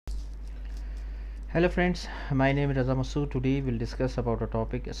Hello friends, my name is Raza Masood. Today we'll discuss about a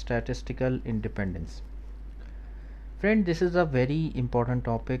topic statistical independence. Friend, this is a very important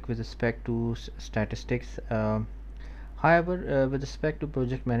topic with respect to statistics. However, with respect to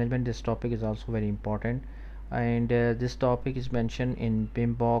project management, this topic is also very important, and this topic is mentioned in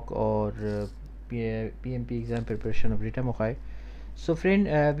PMBOK or PMP exam preparation of Rita Mokai. So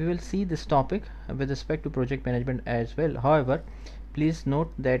friend, we will see this topic with respect to project management as well. However, please note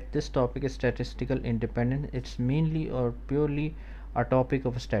that this topic is statistical independent. It's mainly or purely a topic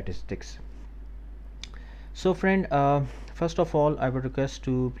of statistics. So friend, first of all, I would request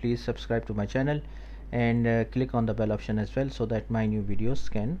to please subscribe to my channel and click on the bell option as well, so that my new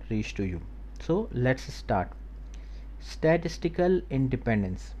videos can reach to you. So let's start. Statistical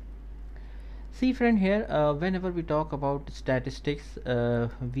independence. See friend, here whenever we talk about statistics,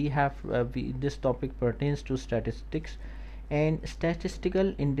 this topic pertains to statistics, and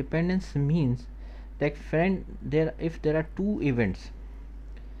statistical independence means that friend, if there are two events,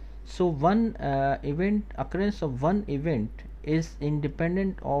 so one occurrence of one event is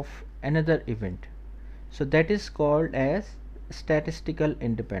independent of another event, so that is called as statistical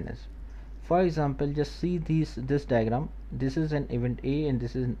independence. For example, just see this diagram. This is an event A and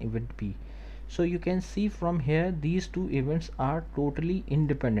this is an event B. So you can see from here these two events are totally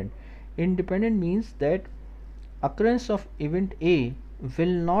independent. Independent means that occurrence of event A will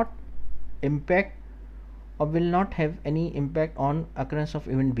not impact or will not have any impact on occurrence of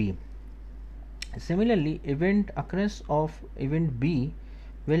event B. Similarly, occurrence of event B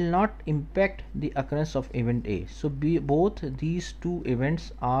will not impact the occurrence of event A. So both these two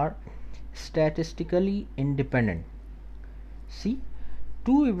events are statistically independent. See,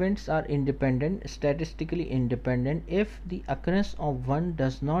 two events are independent, statistically independent, if the occurrence of one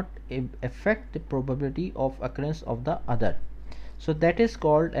does not affect the probability of occurrence of the other. So that is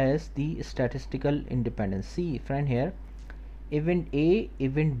called as the statistical independence. See friend, here event A,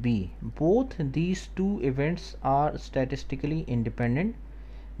 event B, both these two events are statistically independent.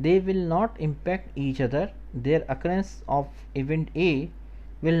 They will not impact each other. Their occurrence of event A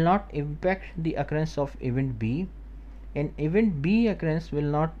will not impact the occurrence of event B, and event B occurrence will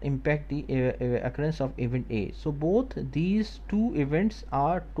not impact the occurrence of event A. So both these two events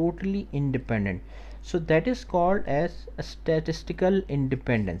are totally independent. So that is called as a statistical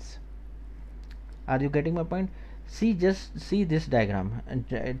independence. Are you getting my point? See, just see this diagram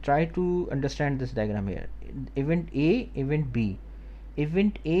and try to understand this diagram here. Event A, event B.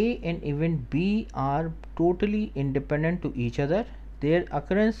 Event A and event B are totally independent to each other. Their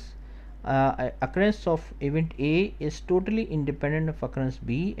occurrence of event A is totally independent of occurrence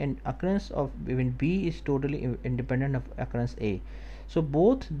B, and occurrence of event B is totally independent of occurrence A. So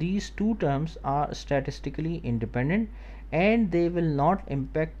both these two terms are statistically independent and they will not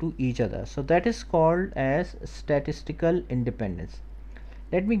impact to each other. So that is called as statistical independence.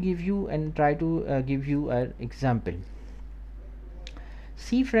 Let me give you and try to give you an example.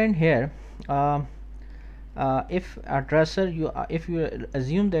 See friend, here if a dresser, if you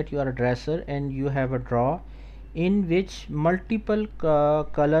assume that you are a dresser and you have a drawer in which multiple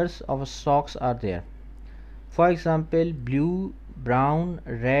colors of socks are there. For example, blue, brown,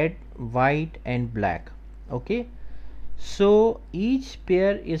 red, white and black. Okay, so each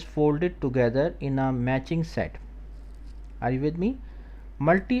pair is folded together in a matching set. Are you with me?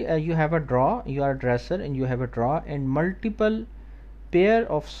 You have a drawer, you are a dresser and you have a drawer, and multiple pair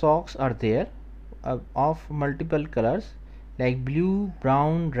of socks are there of multiple colors like blue,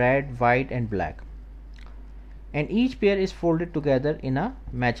 brown, red, white and black, and each pair is folded together in a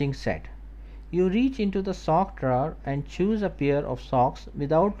matching set. You reach into the sock drawer and choose a pair of socks.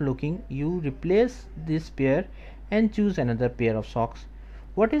 Without looking, you replace this pair and choose another pair of socks.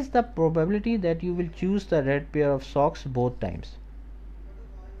 What is the probability that you will choose the red pair of socks both times?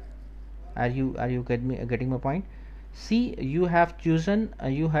 Are you getting my point? See, you have chosen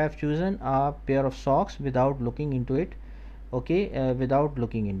a pair of socks without looking into it. Okay, without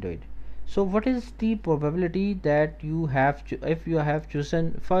looking into it. So what is the probability that you have if you have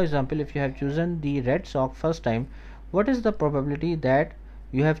chosen, for example, if you have chosen the red sock first time, what is the probability that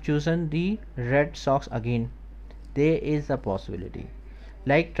you have chosen the red socks again? There is a possibility.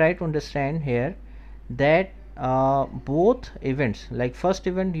 Like, try to understand here that both events, like first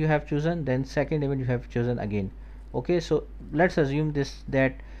event you have chosen, then second event you have chosen again. Okay, so let's assume this,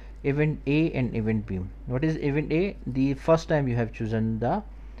 that event A and event B. What is event A? The first time you have chosen the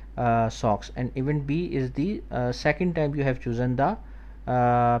socks, and event B is the second time you have chosen the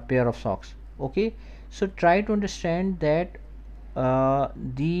pair of socks. Okay, so try to understand that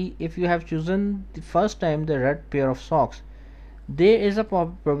if you have chosen the first time the red pair of socks, there is a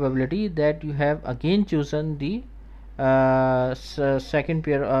probability that you have again chosen the second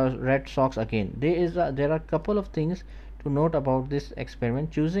pair of red socks again. There are a couple of things to note about this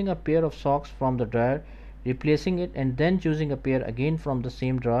experiment. Choosing a pair of socks from the drawer, replacing it, and then choosing a pair again from the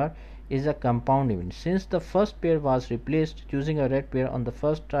same drawer is a compound event. Since the first pair was replaced, choosing a red pair on the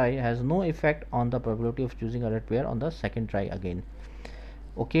first try has no effect on the probability of choosing a red pair on the second try again.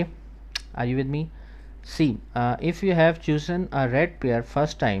 Okay, are you with me? See, if you have chosen a red pair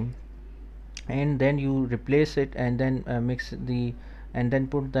first time and then you replace it and then mix the and then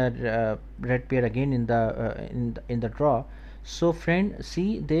put the red pair again in the draw, so friend,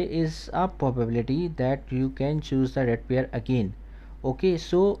 see, there is a probability that you can choose the red pair again. Okay,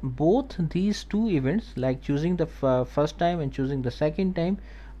 so both these two events, like choosing the first time and choosing the second time,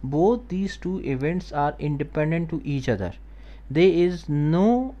 both these two events are independent to each other. There is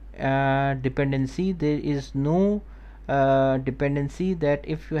no dependency, there is no dependency that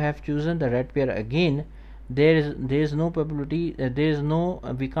if you have chosen the red pair again, there is no probability, there is no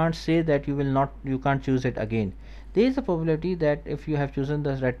we can't say that you can't choose it again. There is a probability that if you have chosen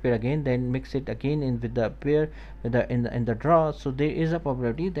the red pair again, then mix it again in with the pair with the in the draw, so there is a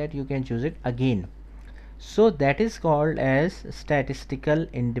probability that you can choose it again. So that is called as statistical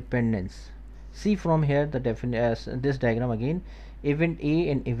independence. See from here the this diagram again, event A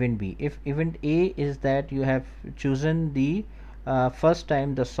and event B. If event A is that you have chosen the first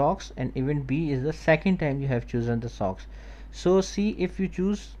time the socks, and event B is the second time you have chosen the socks. So see, if you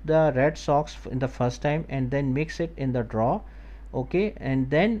choose the red socks in the first time and then mix it in the draw, okay, and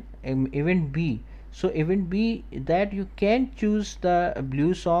then event B, so event B that you can choose the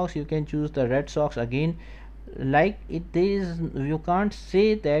blue socks, you can choose the red socks again. Like it, there is, you can't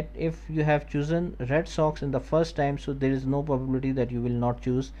say that if you have chosen red socks in the first time, so there is no probability that you will not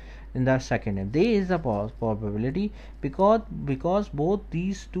choose in the second time. There is a probability, because both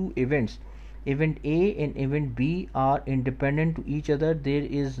these two events, event A and event B, are independent to each other. There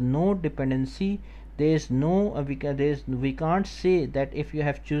is no dependency, there is no we can't say that if you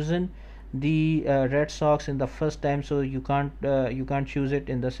have chosen the red socks in the first time, so you can't choose it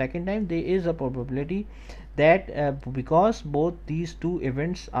in the second time. There is a probability that because both these two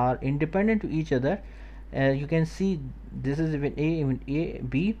events are independent to each other, you can see this is event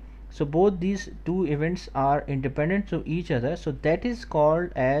B, so both these two events are independent to each other, so that is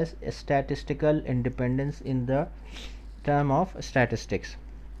called as a statistical independence in the term of statistics.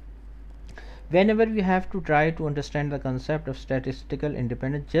 Whenever we have to try to understand the concept of statistical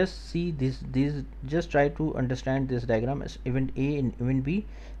independence, just see these just try to understand this diagram as event A and event B.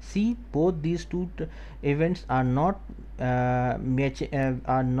 See, both these two events are not are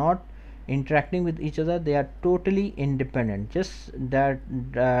not interacting with each other, they are totally independent. Just that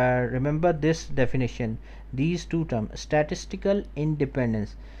remember this definition, these two terms: statistical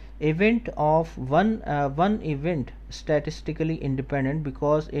independence, event of one event statistically independent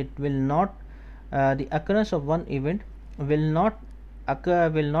because it will not the occurrence of one event will not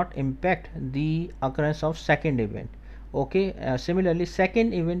impact the occurrence of second event. Okay, similarly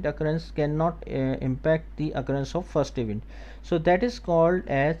second event occurrence cannot impact the occurrence of first event, so that is called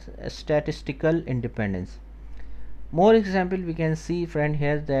as statistical independence. More example we can see, friend,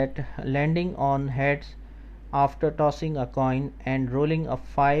 here, that landing on heads after tossing a coin and rolling a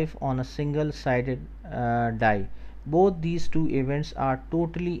 5 on a single sided die. Both these two events are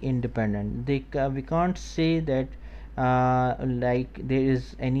totally independent. We can't say that like there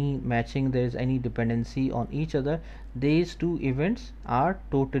is any matching, there is any dependency on each other. These two events are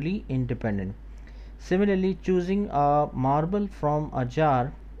totally independent. Similarly, choosing a marble from a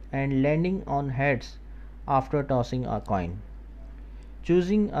jar and landing on heads after tossing a coin,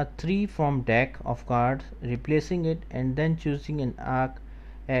 choosing a 3 from deck of cards, replacing it, and then choosing an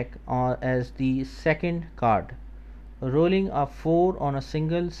egg or as the second card, rolling a 4 on a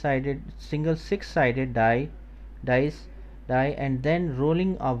single 6-sided dice and then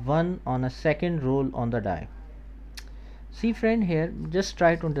rolling a 1 on a second roll on the die. See friend, here just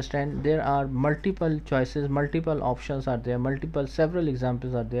try to understand, there are multiple choices, multiple options are there, several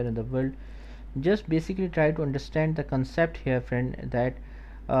examples are there in the world. Just basically try to understand the concept here, friend, that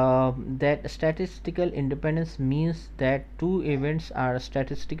that statistical independence means that two events are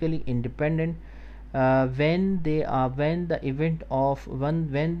statistically independent when the event of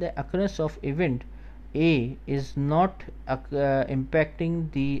when the occurrence of event A is not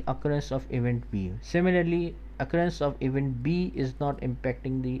impacting the occurrence of event B. Similarly, occurrence of event B is not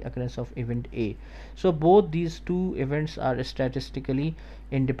impacting the occurrence of event A. So both these two events are statistically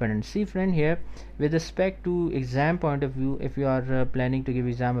independent. See friend, here with respect to exam point of view, if you are planning to give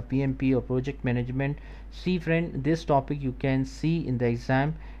exam of PMP or project management, see friend, this topic you can see in the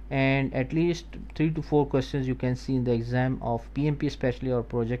exam, and at least 3 to 4 questions you can see in the exam of PMP especially or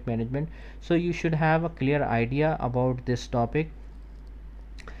project management. So you should have a clear idea about this topic.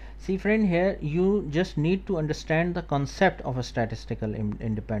 See friend, here you just need to understand the concept of a statistical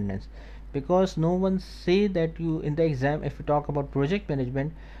independence, because no one say that you in the exam, if you talk about project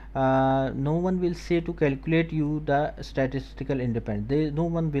management, no one will say to calculate you the statistical independence. No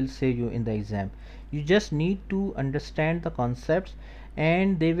one will say you in the exam. You just need to understand the concepts,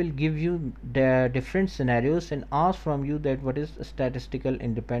 and they will give you the different scenarios and ask from you that what is statistical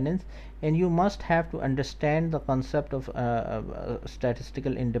independence, and you must have to understand the concept of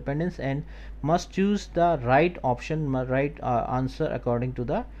statistical independence and must choose the right option, right answer according to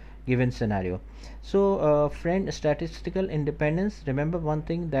the given scenario. So friend, statistical independence, remember one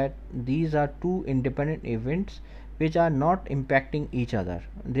thing, that these are two independent events which are not impacting each other.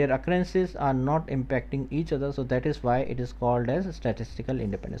 Their occurrences are not impacting each other, so that is why it is called as statistical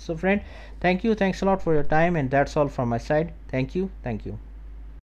independence. So friend, thank you, thanks a lot for your time, and that's all from my side. Thank you.